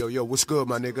Yo, what's good,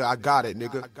 my nigga? I got it,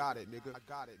 nigga.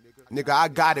 Nigga, I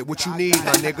got it. What you need,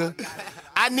 my nigga?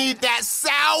 I need that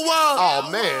sour. Oh,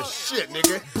 man, shit,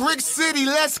 nigga. Brick City,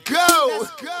 let's go.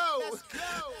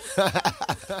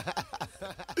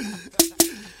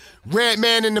 Red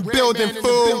man in the building,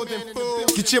 fool.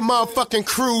 Get your motherfucking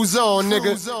cruise on,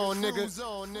 nigga.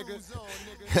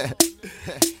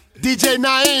 DJ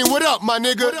Naeem, what up, my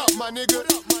nigga? What up, my nigga?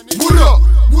 What up?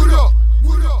 What up?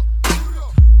 What up?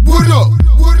 What up?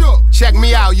 What up? Check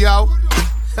me out, yo.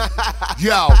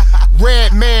 Yo,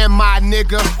 Red man, my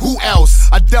nigga. Who else?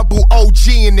 A double OG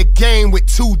in the game with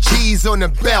 2 G's on the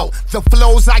belt. The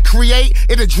flows I create,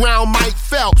 it'll drown Mike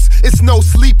Phelps. It's no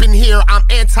sleeping here, I'm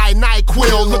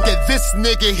anti-NyQuil. Look at this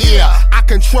nigga here. I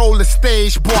control the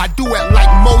stage, boy, I do it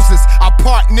like Moses. I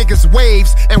part niggas'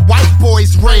 waves and white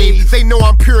boys rave. They know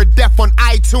I'm pure death on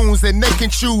iTunes and they can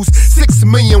choose 6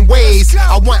 million ways.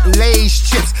 I want Lay's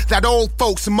chips, that old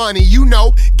folks' money. You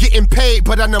know, getting paid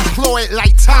but unemployed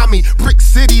like Tommy. Brick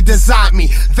City designed me.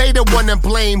 They the one to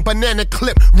blame. Banana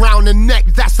clip round the neck,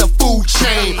 that's a food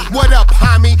chain. What up,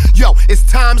 homie? Yo, it's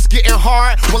times getting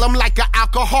hard. Well, I'm like an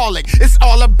alcoholic. It's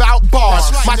all about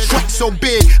bars. My truck's so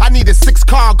big, I need a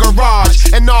 6-car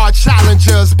garage. And all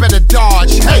challengers better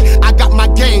dodge. Hey, I got my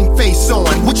game face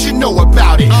on. What you know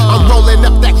about it? I'm rolling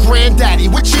up that granddaddy.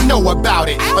 What you know about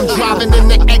it? I'm driving in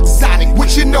the exotic.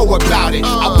 What you know about it?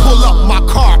 I pull up my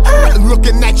car,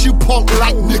 looking at you punk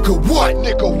like nigga what?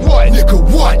 Nigga what? Nigga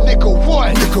what? Nigga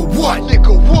what? Nigga what?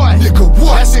 Nigga what? Nigga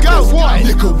what? Let's go.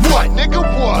 Nigga what? Nigga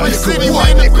what? Brick City, Nigga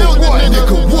we in the building,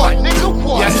 Nigga what? Nigga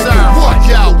what? Yes, Nigga sir. what?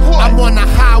 Yo, I'm on the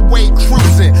highway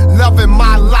cruising, loving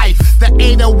my life. The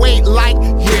 808 like,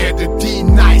 yeah, the D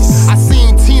nice. I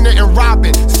seen Tina and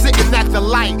Robin sitting at the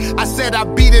light. I said I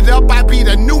beat it up, I beat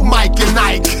a new Mike and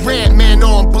Ike. Red man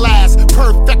on blast,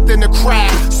 perfect in the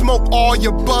craft. Smoke all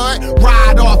your bud,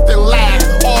 ride off and laugh.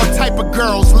 All type of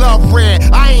girls love red.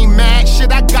 I ain't mad,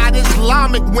 shit, I got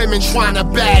Islamic women trying to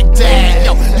Baghdad.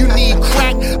 Yo, you need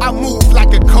crack, I move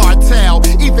like a cartel.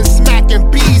 Even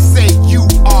smacking B's say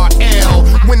URL.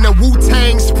 When the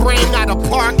Wu-Tang sprang out of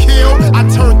Park Hill, I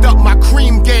turned up my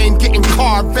cream game getting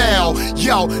Carvel.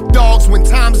 Yo, dogs, when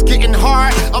time's getting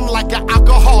hard, I'm like an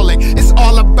alcoholic. It's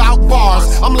all about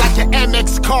bars. I'm like an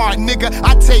MX card, nigga,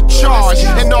 I take charge.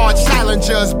 And all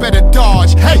challengers better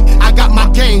dodge. Hey, I got my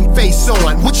game face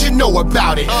on. What you know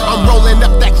about it? I'm rolling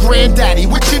up that granddaddy.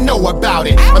 What you know about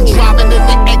it? I'm driving in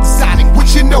the exotic.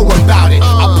 What you know about it?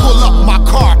 I pull up my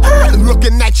car,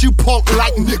 looking at you punk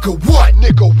like nigga what?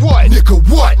 Nigga what? Nigga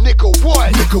what? Nigga what?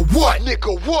 Nigga what?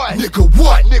 Nigga what? Nigga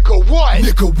what? Nigga what?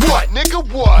 Nigga what? Nigga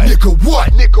what? Nigga what?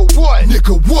 Nigga what?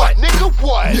 Nigga what? Nigga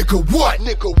what? Nigga what?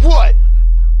 Nigga what?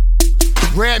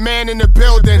 Red man in the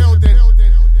building.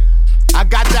 I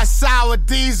got that sour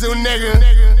diesel, nigga.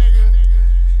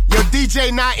 Yo,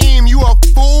 DJ Naeem, you a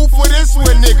fool for this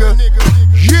one, nigga.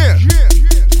 Yeah.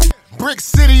 Brick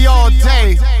City all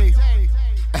day.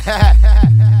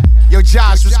 Yo,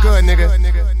 Josh, what's good, nigga?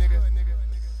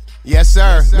 Yes,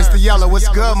 sir. Mr. Yellow, what's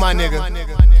good, my nigga?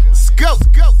 Let's go.